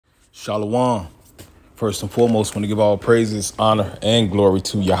Shalom. First and foremost, want to give all praises, honor, and glory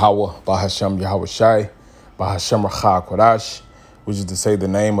to Yahweh, Bahashem Yahweh Shai, Bahashem Racha Kodash, which is to say the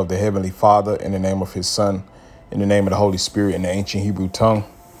name of the Heavenly Father, in the name of his Son, in the name of the Holy Spirit, in the ancient Hebrew tongue.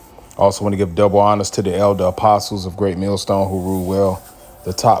 I also want to give double honors to the elder apostles of Great Millstone who rule well,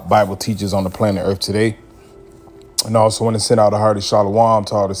 the top Bible teachers on the planet Earth today. And I also want to send out a hearty shalom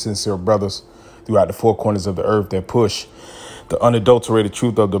to all the sincere brothers throughout the four corners of the earth that push the unadulterated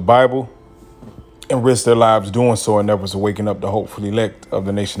truth of the Bible and risk their lives doing so in efforts of waking up the hopeful elect of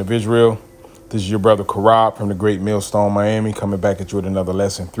the nation of Israel. This is your brother Karab from the Great Millstone, Miami, coming back at you with another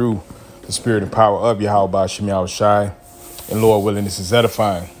lesson through the spirit and power of Yahweh Bahashem Yahweh Shai. And Lord willing, this is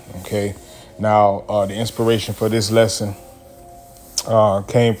edifying. Okay. Now, the inspiration for this lesson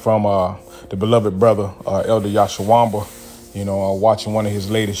came from the beloved brother, Elder Yashawamba, watching one of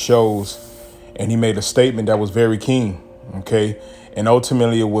his latest shows, and he made a statement that was very keen. OK, and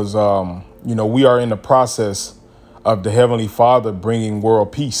ultimately it was, we are in the process of the Heavenly Father bringing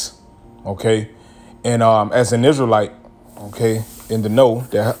world peace. OK, and as an Israelite, OK, in the know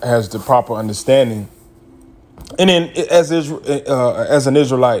that has the proper understanding, and then as an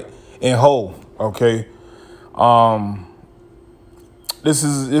Israelite in whole. OK, this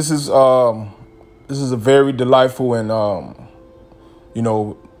is a very delightful and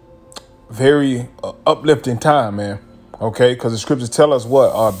very uplifting time, man. OK, because the scriptures tell us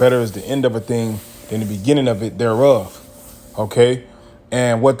what better is the end of a thing than the beginning of it thereof. OK,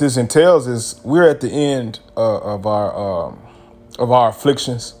 and what this entails is we're at the end of our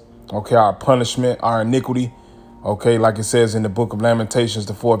afflictions. OK, our punishment, our iniquity. OK, like it says in the book of Lamentations,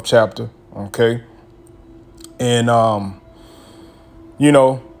 the 4th chapter. OK, and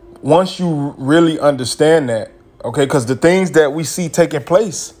once you really understand that, OK, because the things that we see taking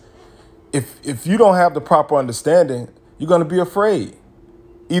place, if you don't have the proper understanding, you're going to be afraid.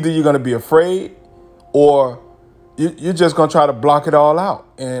 Either you're going to be afraid or you're just going to try to block it all out.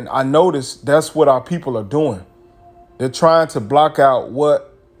 And I noticed that's what our people are doing. They're trying to block out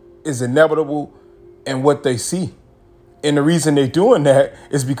what is inevitable and what they see. And the reason they're doing that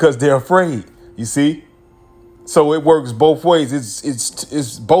is because they're afraid, you see? So it works both ways.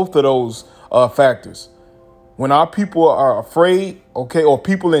 It's both of those factors. When our people are afraid, OK, or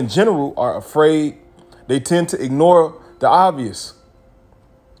people in general are afraid, they tend to ignore the obvious.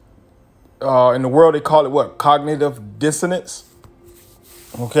 In the world, they call it what? Cognitive dissonance.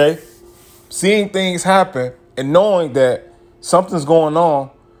 OK, seeing things happen and knowing that something's going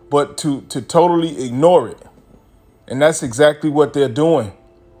on, but to totally ignore it. And that's exactly what they're doing.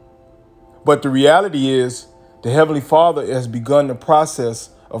 But the reality is the Heavenly Father has begun the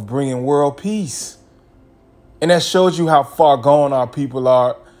process of bringing world peace. And that shows you how far gone our people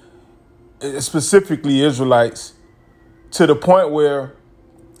are, specifically Israelites, to the point where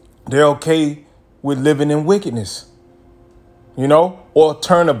they're OK with living in wickedness, or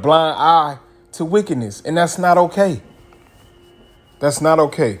turn a blind eye to wickedness. And that's not OK. That's not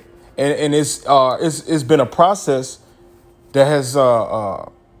OK. And it's been a process that has,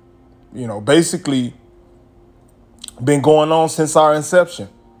 basically been going on since our inception.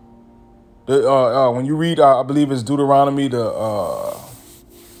 When you read, I believe it's Deuteronomy, if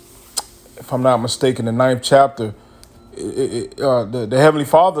I'm not mistaken, the 9th chapter, the Heavenly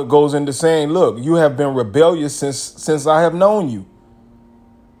Father goes into saying, look, you have been rebellious since I have known you.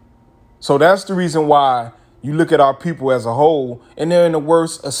 So that's the reason why you look at our people as a whole and they're in the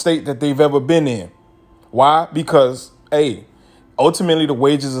worst state that they've ever been in. Why? Because, ultimately the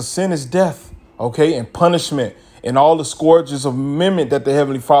wages of sin is death, OK, and punishment. And all the scourges of amendment that the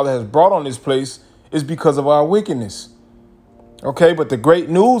Heavenly Father has brought on this place is because of our wickedness. OK, but the great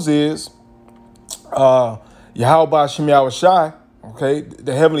news is Yahweh Bahashem Yahweh Shai, OK,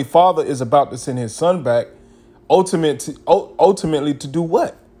 the Heavenly Father is about to send his son back ultimately to do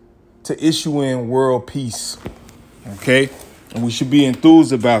what? To issue in world peace. OK, and we should be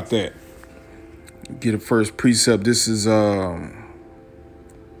enthused about that. Get a first precept. This is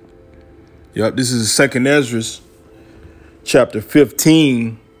this is 2nd Ezra, chapter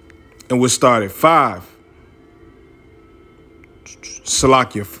 15, and we'll start at 5.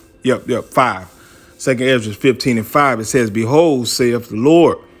 Salakia, 5. 2nd Ezra 15 and 5, it says, behold, saith the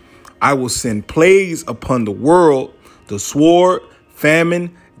Lord, I will send plagues upon the world, the sword,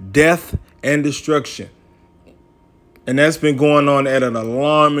 famine, death, and destruction. And that's been going on at an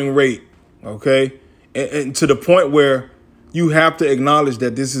alarming rate, OK? And to the point where you have to acknowledge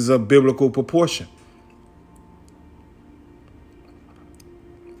that this is a biblical proportion.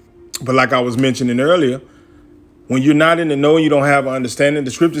 But like I was mentioning earlier, when you're not in the know, you don't have an understanding. The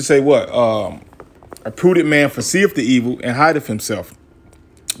scriptures say what? A prudent man foreseeth the evil and hideth himself.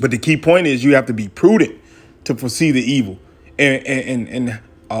 But the key point is you have to be prudent to foresee the evil. And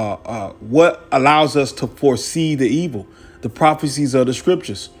what allows us to foresee the evil? The prophecies of the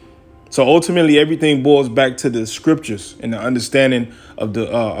scriptures. So ultimately, everything boils back to the scriptures and the understanding of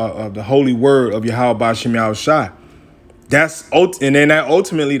the holy word of Yahweh Ba'ashem Yahushai. And then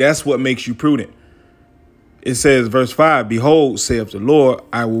ultimately, that's what makes you prudent. It says, verse 5, behold, saith the Lord,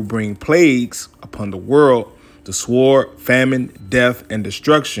 I will bring plagues upon the world, the sword, famine, death, and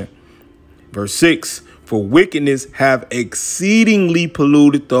destruction. Verse 6, for wickedness have exceedingly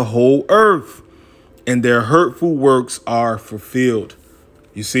polluted the whole earth, and their hurtful works are fulfilled.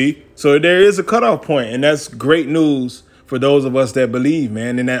 You see? So there is a cutoff point, and that's great news for those of us that believe,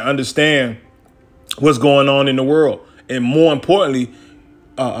 man, and that understand what's going on in the world. And more importantly,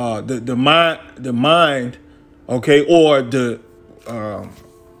 the mind, okay, or the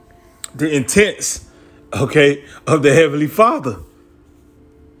intents, okay, of the Heavenly Father.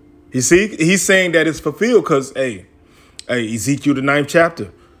 You see, he's saying that it's fulfilled because, hey, Ezekiel, the 9th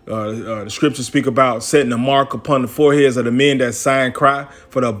chapter, the scriptures speak about setting a mark upon the foreheads of the men that sigh and cry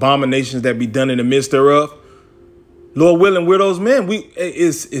for the abominations that be done in the midst thereof. Lord willing, we're those men.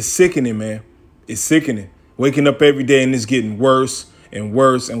 It's sickening, man. It's sickening. Waking up every day and it's getting worse and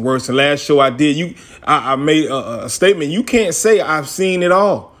worse and worse. The last show I did, I made a statement. You can't say I've seen it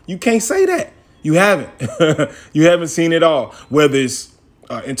all. You can't say that. You haven't. You haven't seen it all, whether it's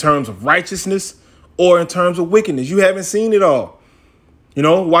in terms of righteousness or in terms of wickedness. You haven't seen it all. You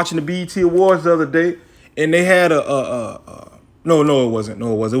know, watching the BET Awards the other day, and they had no, it wasn't.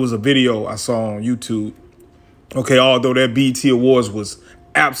 No, it was. It was a video I saw on YouTube. Okay, although that BET Awards was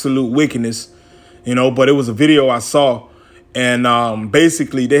absolute wickedness, you know, but it was a video I saw, and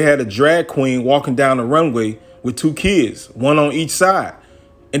basically they had a drag queen walking down the runway with 2 kids, one on each side.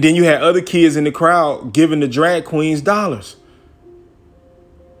 And then you had other kids in the crowd giving the drag queens dollars.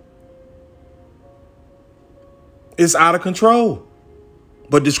 It's out of control.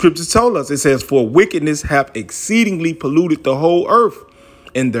 But the scriptures told us, it says, for wickedness have exceedingly polluted the whole earth,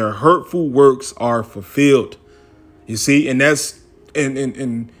 and their hurtful works are fulfilled. You see, and that's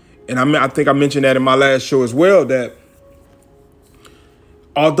I think I mentioned that in my last show as well, that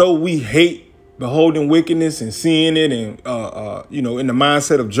although we hate beholding wickedness and seeing it, and you know, in the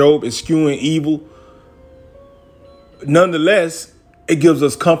mindset of Job, eschewing evil, nonetheless, it gives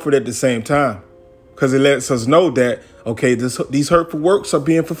us comfort at the same time, because it lets us know that, okay, these hurtful works are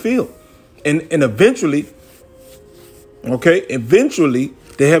being fulfilled. And eventually, okay,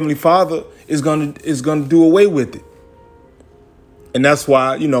 the Heavenly Father is gonna do away with it. And that's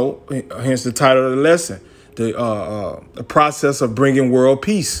why, you know, hence the title of the lesson, the process of bringing world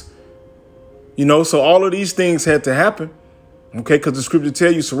peace. You know, so all of these things had to happen, okay, because the scripture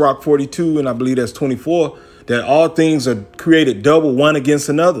tell you, Sirach 42, and I believe that's 24, that all things are created double, one against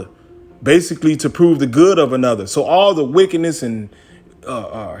another, basically to prove the good of another. So all the wickedness and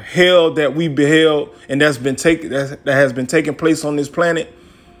hell that we beheld and that has been taking place on this planet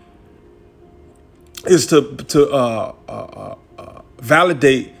is to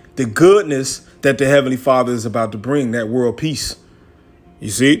validate the goodness that the Heavenly Father is about to bring, that world peace. You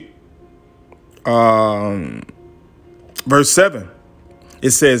see? Verse 7,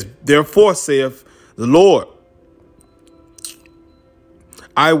 it says, therefore saith the Lord,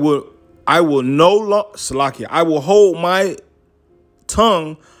 I will hold my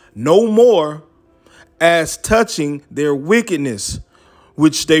tongue no more as touching their wickedness,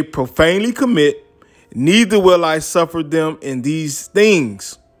 which they profanely commit, neither will I suffer them in these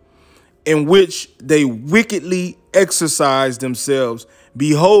things, in which they wickedly exercise themselves.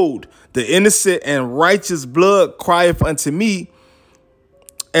 Behold, the innocent and righteous blood crieth unto me,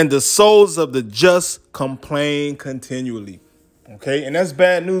 and the souls of the just complain continually. Okay, and that's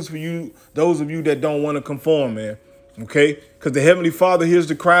bad news for you, those of you that don't want to conform, man. Okay, because the Heavenly Father hears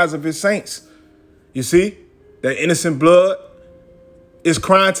the cries of his saints. You see, that innocent blood is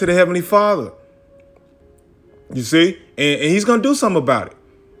crying to the Heavenly Father. You see, and he's going to do something about it.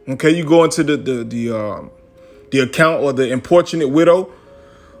 Okay, you go into the account of the importunate widow,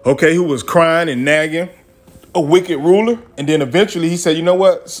 okay, who was crying and nagging a wicked ruler. And then eventually he said, you know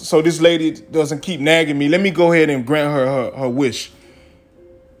what? So this lady doesn't keep nagging me. Let me go ahead and grant her wish.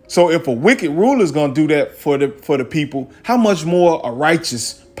 So if a wicked ruler is going to do that for the people, how much more a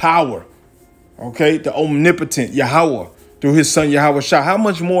righteous power, okay, the omnipotent Yahweh through his son Yahweh Shah, how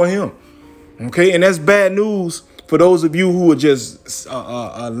much more him? Okay, and that's bad news for those of you who are just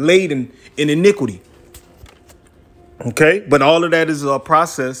laden in iniquity. Okay, but all of that is a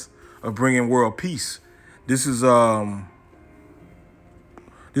process of bringing world peace. This is the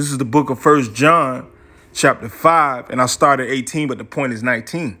book of 1 John, chapter 5, and I started 18, but the point is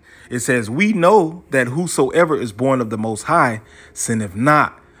 19. It says, we know that whosoever is born of the Most High sinneth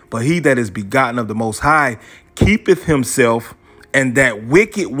not, but he that is begotten of the Most High keepeth himself, and that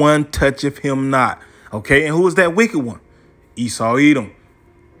wicked one toucheth him not. Okay, and who is that wicked one? Esau, Edom.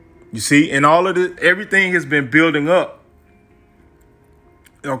 You see, and all of this, everything has been building up,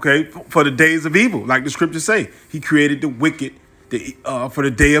 okay, for the days of evil. Like the scriptures say, he created the wicked for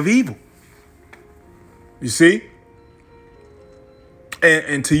the day of evil. You see?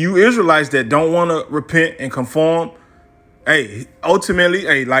 And to you Israelites that don't want to repent and conform, hey, ultimately,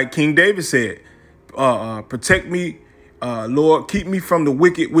 hey, like King David said, protect me, Lord, keep me from the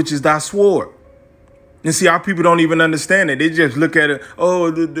wicked, which is thy sword. And see, our people don't even understand it. They just look at it. Oh,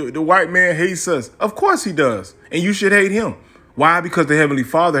 the white man hates us. Of course he does. And you should hate him. Why? Because the Heavenly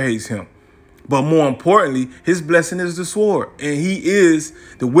Father hates him. But more importantly, his blessing is the sword. And he is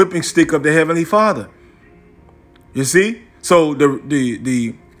the whipping stick of the Heavenly Father. You see? So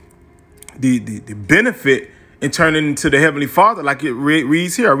the benefit in turning into the Heavenly Father, like it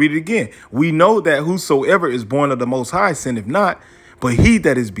reads here, I read it again. We know that whosoever is born of the Most High sinneth not, but he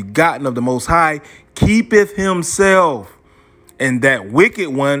that is begotten of the Most High keepeth himself, and that wicked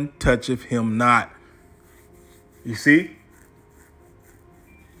one toucheth him not. You see?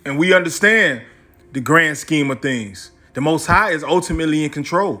 And we understand the grand scheme of things. The Most High is ultimately in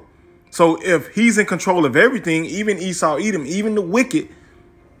control. So if he's in control of everything, even Esau, Edom, even the wicked,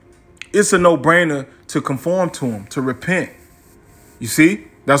 it's a no-brainer to conform to him, to repent. You see?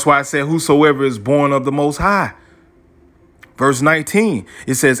 That's why I said whosoever is born of the Most High. Verse 19,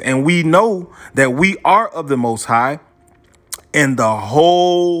 it says, and we know that we are of the Most High, and the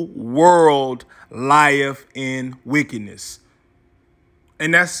whole world lieth in wickedness.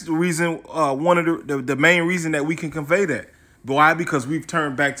 And that's the reason, one of the main reason that we can convey that. Why? Because we've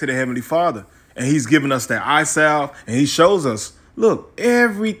turned back to the Heavenly Father, and he's given us that eye salve, and he shows us, look,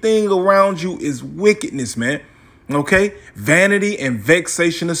 everything around you is wickedness, man. Okay? Vanity and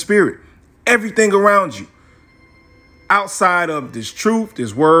vexation of spirit. Everything around you. Outside of this truth,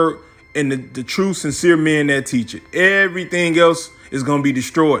 this word, and the true, sincere men that teach it. Everything else is going to be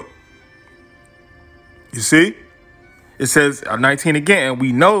destroyed. You see? It says, 19 again, and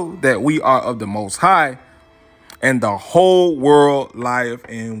we know that we are of the Most High, and the whole world lieth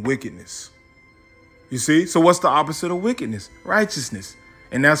in wickedness. You see? So what's the opposite of wickedness? Righteousness.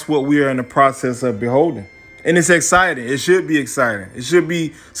 And that's what we are in the process of beholding. And it's exciting. It should be exciting. It should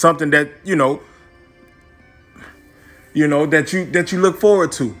be something that, that you look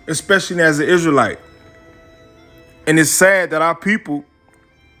forward to, especially as an Israelite. And it's sad that our people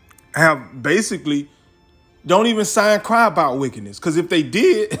have basically don't even sigh and cry about wickedness. Because if they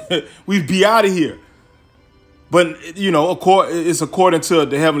did, we'd be out of here. But, it's according to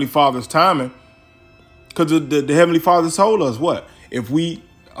the Heavenly Father's timing. Because the Heavenly Father told us what? If we,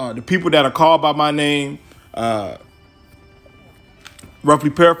 the people that are called by my name, roughly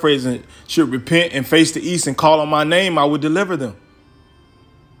paraphrasing, should repent and face the east and call on my name, I would deliver them.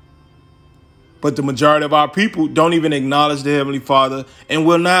 But the majority of our people don't even acknowledge the Heavenly Father and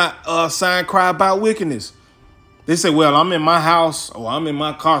will not sigh and cry about wickedness. They say, well, I'm in my house or I'm in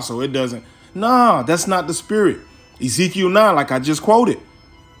my car, so it doesn't. No, that's not the spirit. Ezekiel 9, like I just quoted.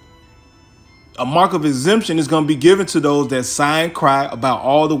 A mark of exemption is going to be given to those that sigh and cry about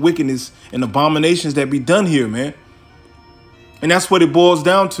all the wickedness and abominations that be done here, man. And that's what it boils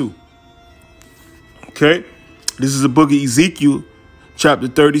down to. Okay. This is the book of Ezekiel, chapter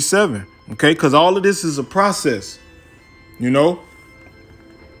 37. Okay. Because all of this is a process. This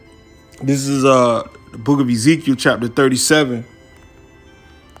is the book of Ezekiel, chapter 37.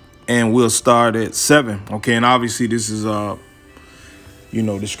 And we'll start at 7. Okay. And obviously this is, the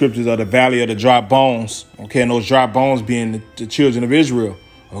scriptures of the valley of the dry bones. Okay. And those dry bones being the children of Israel.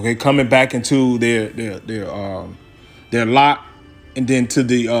 Okay. Coming back into their lot. And then to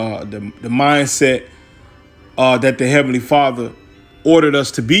the mindset that the Heavenly Father ordered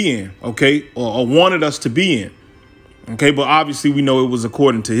us to be in, okay, or wanted us to be in, okay. But obviously we know it was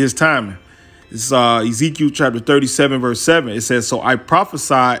according to his timing. It's Ezekiel chapter 37, verse 7. It says, so I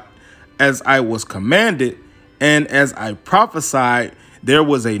prophesied as I was commanded, and as I prophesied, there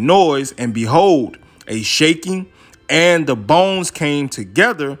was a noise, and behold, a shaking, and the bones came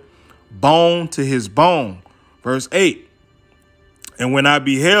together, bone to his bone. Verse 8. And when I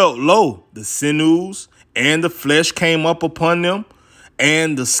beheld, lo, the sinews and the flesh came up upon them,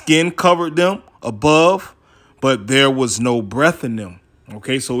 and the skin covered them above, but there was no breath in them.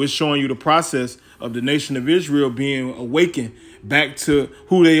 Okay, so it's showing you the process of the nation of Israel being awakened back to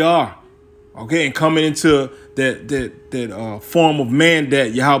who they are. Okay, and coming into that form of man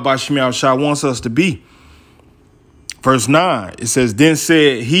that Yahweh Shai wants us to be. Verse 9, it says, then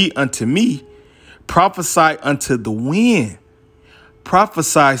said he unto me, prophesy unto the wind.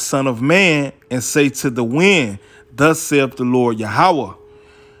 Prophesy, son of man, and say to the wind, thus saith the Lord Yahweh,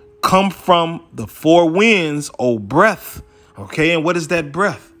 come from the four winds, O breath. Okay, and what is that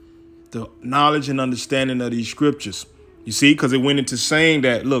breath? The knowledge and understanding of these scriptures. You see, because it went into saying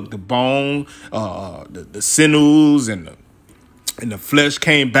that, look, the bone, the sinews and the flesh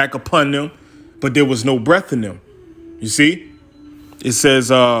came back upon them, but there was no breath in them. You see, it says,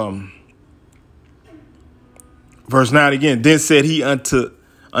 verse 9 again, then said he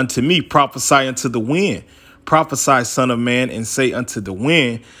unto me, prophesy unto the wind. Prophesy, son of man, and say unto the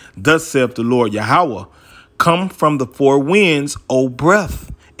wind, thus saith the Lord Yahweh, come from the four winds, O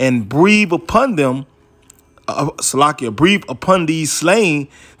breath, and breathe upon them, breathe upon these slain,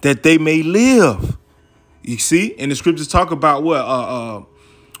 that they may live. You see, and the scriptures talk about what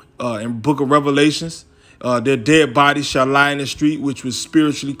in book of Revelations, their dead bodies shall lie in the street, which was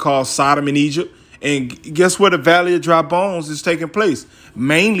spiritually called Sodom and Egypt. And guess where the Valley of Dry Bones is taking place?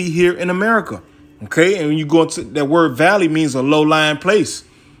 Mainly here in America. OK, and when you go to that word valley means a low lying place.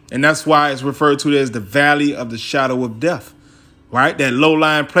 And that's why it's referred to as the valley of the shadow of death. Right. That low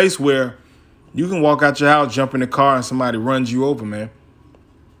lying place where you can walk out your house, jump in the car and somebody runs you over, man.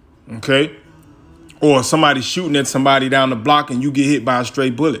 OK, or somebody shooting at somebody down the block and you get hit by a stray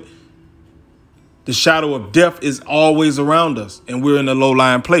bullet. The shadow of death is always around us and we're in a low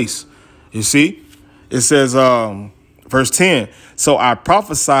lying place. You see, it says, verse 10, so I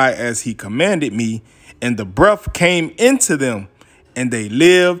prophesied as he commanded me, and the breath came into them, and they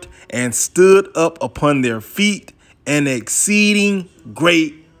lived and stood up upon their feet, an exceeding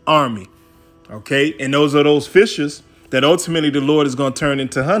great army. OK, and those are those fishers that ultimately the Lord is going to turn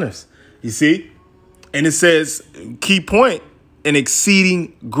into hunters. You see, and it says, key point, an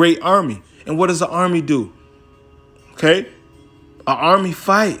exceeding great army. And what does an army do? OK, an army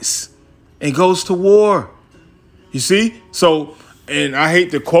fights and goes to war. You see? So, and I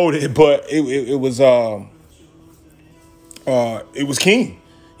hate to quote it, but it was King.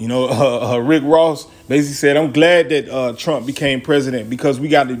 You know, Rick Ross basically said, I'm glad that Trump became president because we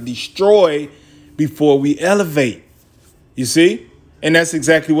got to destroy before we elevate. You see? And that's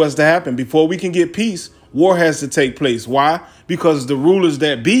exactly what's to happen. Before we can get peace, war has to take place. Why? Because the rulers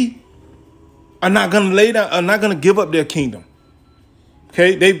that be are not going to lay down, are not going to give up their kingdom.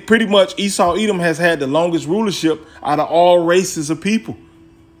 OK, they pretty much, Esau Edom has had the longest rulership out of all races of people.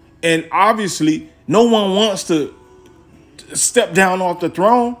 And obviously, no one wants to step down off the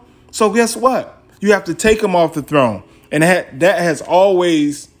throne. So guess what? You have to take them off the throne. And that has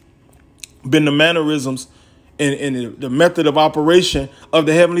always been the mannerisms and the method of operation of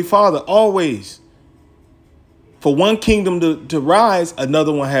the Heavenly Father. Always. For one kingdom to rise,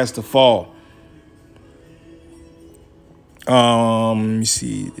 another one has to fall. Let me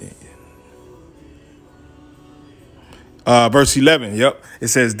see. Verse 11. Yep. It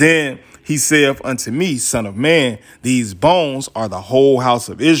says, then he saith unto me, son of man, these bones are the whole house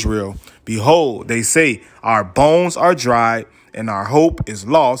of Israel. Behold, they say, our bones are dried and our hope is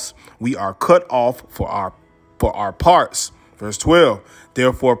lost. We are cut off for our parts. Verse 12.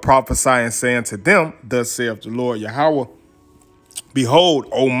 Therefore prophesy and say unto them, thus saith the Lord Yahweh, behold,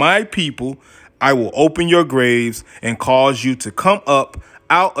 O my people, I will open your graves and cause you to come up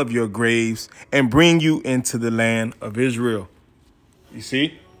out of your graves and bring you into the land of Israel. You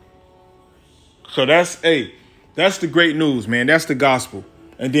see? So that's the great news, man. That's the gospel.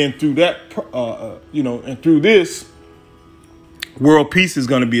 And then through that, and through this, world peace is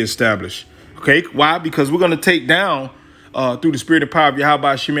going to be established. OK, why? Because we're going to take down through the spirit and power of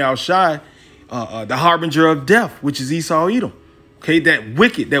Yahweh Shemi Shai, the harbinger of death, which is Esau Edom. OK, that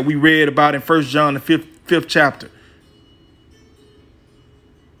wicked that we read about in 1 John, the fifth chapter.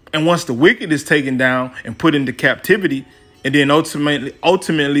 And once the wicked is taken down and put into captivity and then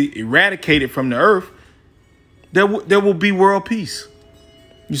ultimately eradicated from the earth, there will be world peace.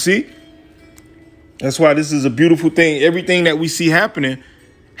 You see? That's why this is a beautiful thing. Everything that we see happening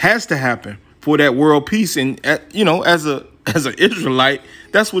has to happen for that world peace. And, as an Israelite,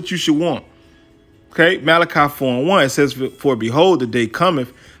 that's what you should want. OK, Malachi 4:1, it says, for behold, the day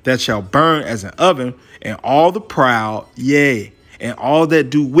cometh that shall burn as an oven, and all the proud, yea, and all that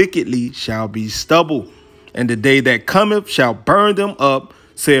do wickedly shall be stubble. And the day that cometh shall burn them up,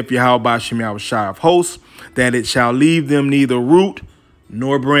 saith Yahweh Shemi Shai of hosts, that it shall leave them neither root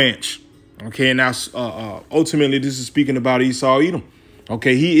nor branch. OK, and now ultimately this is speaking about Esau Edom.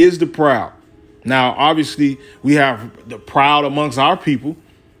 OK, he is the proud. Now, obviously, we have the proud amongst our people.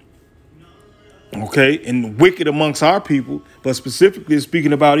 OK, and wicked amongst our people, but specifically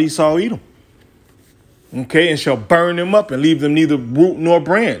speaking about Esau Edom. okay, and shall burn them up and leave them neither root nor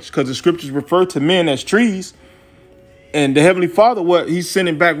branch, because the scriptures refer to men as trees. And the Heavenly Father, what he's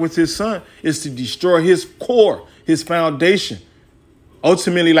sending back with his son is to destroy his core, his foundation.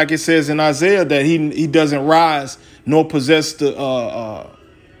 Ultimately, like it says in Isaiah, that he doesn't rise nor possess the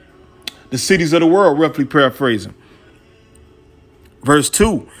cities of the world, roughly paraphrasing. Verse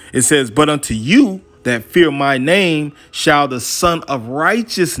 2, it says, but unto you that fear my name shall the Son of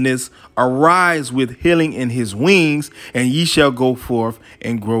Righteousness arise with healing in his wings, and ye shall go forth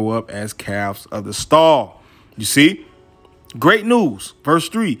and grow up as calves of the stall. You see? Great news. Verse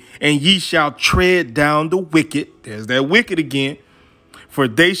 3, and ye shall tread down the wicked. There's that wicked again. For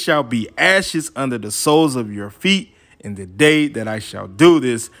they shall be ashes under the soles of your feet in the day that I shall do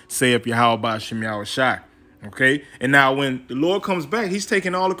this, saith Yahweh Ba'ashem Yahushai. Okay. And now when the Lord comes back, he's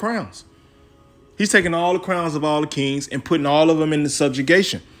taking all the crowns. He's taking all the crowns of all the kings and putting all of them into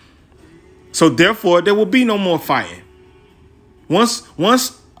subjugation. So therefore, there will be no more fighting. Once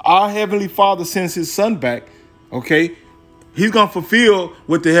our Heavenly Father sends his son back, okay, he's going to fulfill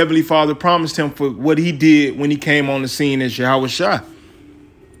what the Heavenly Father promised him for what he did when he came on the scene as Yahweh Shai,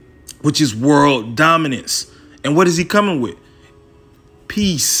 which is world dominance. And what is he coming with?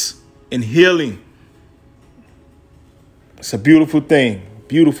 Peace and healing. It's a beautiful thing.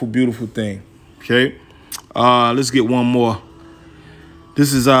 Beautiful, beautiful thing. Okay. Let's get one more.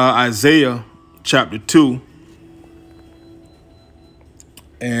 This is Isaiah chapter 2.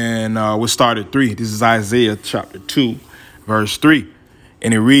 And we'll start at 3. This is Isaiah chapter 2, verse 3.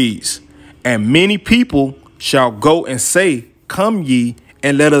 And it reads, and many people shall go and say, come ye,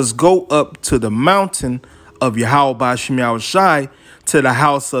 and let us go up to the mountain of Yahweh Ba'ashem Yahushai, to the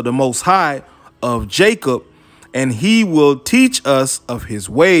house of the Most High of Jacob, and he will teach us of his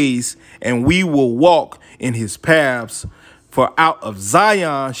ways, and we will walk in his paths. For out of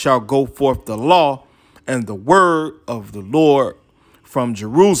Zion shall go forth the law and the word of the Lord from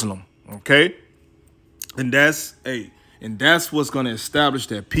Jerusalem. Okay. And that's what's going to establish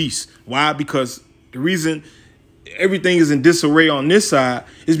that peace. Why? Because the reason everything is in disarray on this side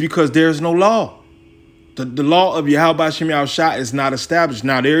is because there's no law. The law of Yahweh Ba'ashem Yahushai is not established.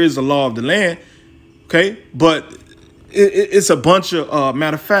 Now, there is a law of the land. Okay, but it's a bunch of,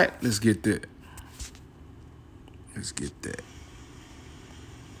 matter of fact, let's get that. Let's get that.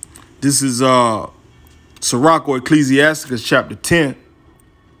 This is Sirach or Ecclesiasticus chapter 10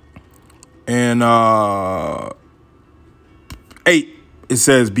 and 8. It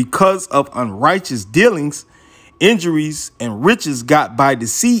says, because of unrighteous dealings, injuries, and riches got by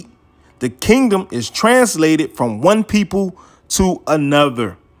deceit, the kingdom is translated from one people to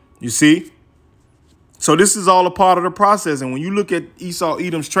another. You see? So this is all a part of the process. And when you look at Esau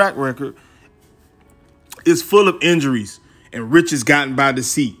Edom's track record, it's full of injuries and riches gotten by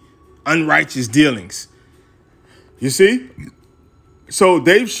deceit, unrighteous dealings. You see? So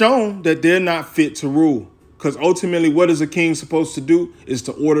they've shown that they're not fit to rule, because ultimately what is a king supposed to do is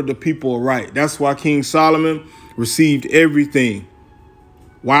to order the people right. That's why King Solomon received everything.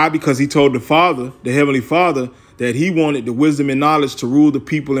 Why? Because he told the Father, the Heavenly Father, that he wanted the wisdom and knowledge to rule the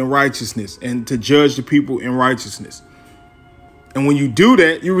people in righteousness and to judge the people in righteousness. And when you do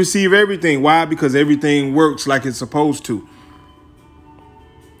that, you receive everything. Why? Because everything works like it's supposed to.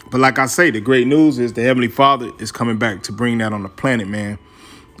 But like I say, the great news is the Heavenly Father is coming back to bring that on the planet, man.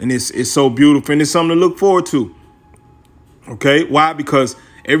 And it's so beautiful, and it's something to look forward to. Okay? Why? Because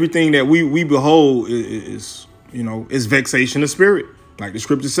everything that we behold is vexation of spirit. Like the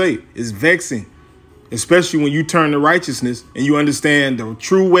scriptures say, it's vexing. Especially when you turn to righteousness and you understand the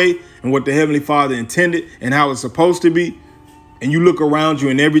true way and what the Heavenly Father intended and how it's supposed to be. And you look around you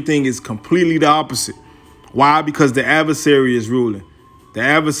and everything is completely the opposite. Why? Because the adversary is ruling. The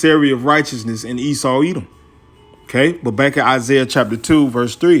adversary of righteousness in Esau Edom. Okay. But back at Isaiah chapter 2,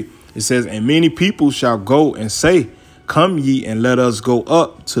 verse 3, it says, and many people shall go and say, come ye and let us go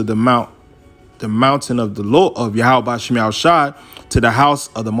up to the mountain of the Lord of Yahweh Ba'ashem Yahushai, to the house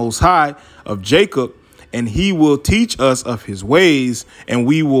of the Most High of Jacob, and he will teach us of his ways, and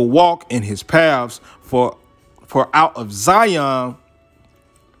we will walk in his paths. For out of Zion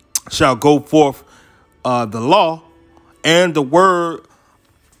shall go forth the law and the word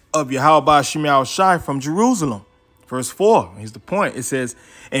of Yahweh Ba'ashem Yahushai from Jerusalem. Verse 4, here's the point. It says,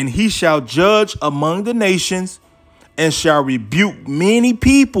 and he shall judge among the nations and shall rebuke many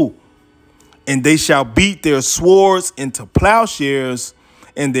people, and they shall beat their swords into plowshares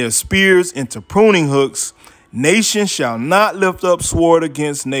and their spears into pruning hooks. Nation shall not lift up sword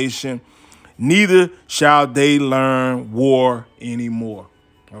against nation, neither shall they learn war anymore.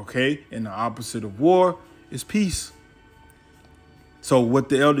 Okay? And the opposite of war is peace. So what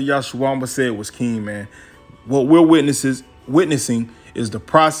the elder Yahshua said was keen, man. What we're witnessing is the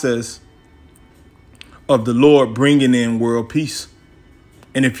process of the Lord bringing in world peace.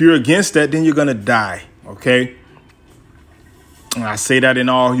 And if you're against that, then you're going to die. OK, and I say that in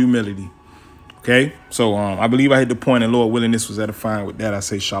all humility. OK, so I believe I hit the point, and Lord willing, this was edifying. With that, I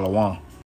say shalom.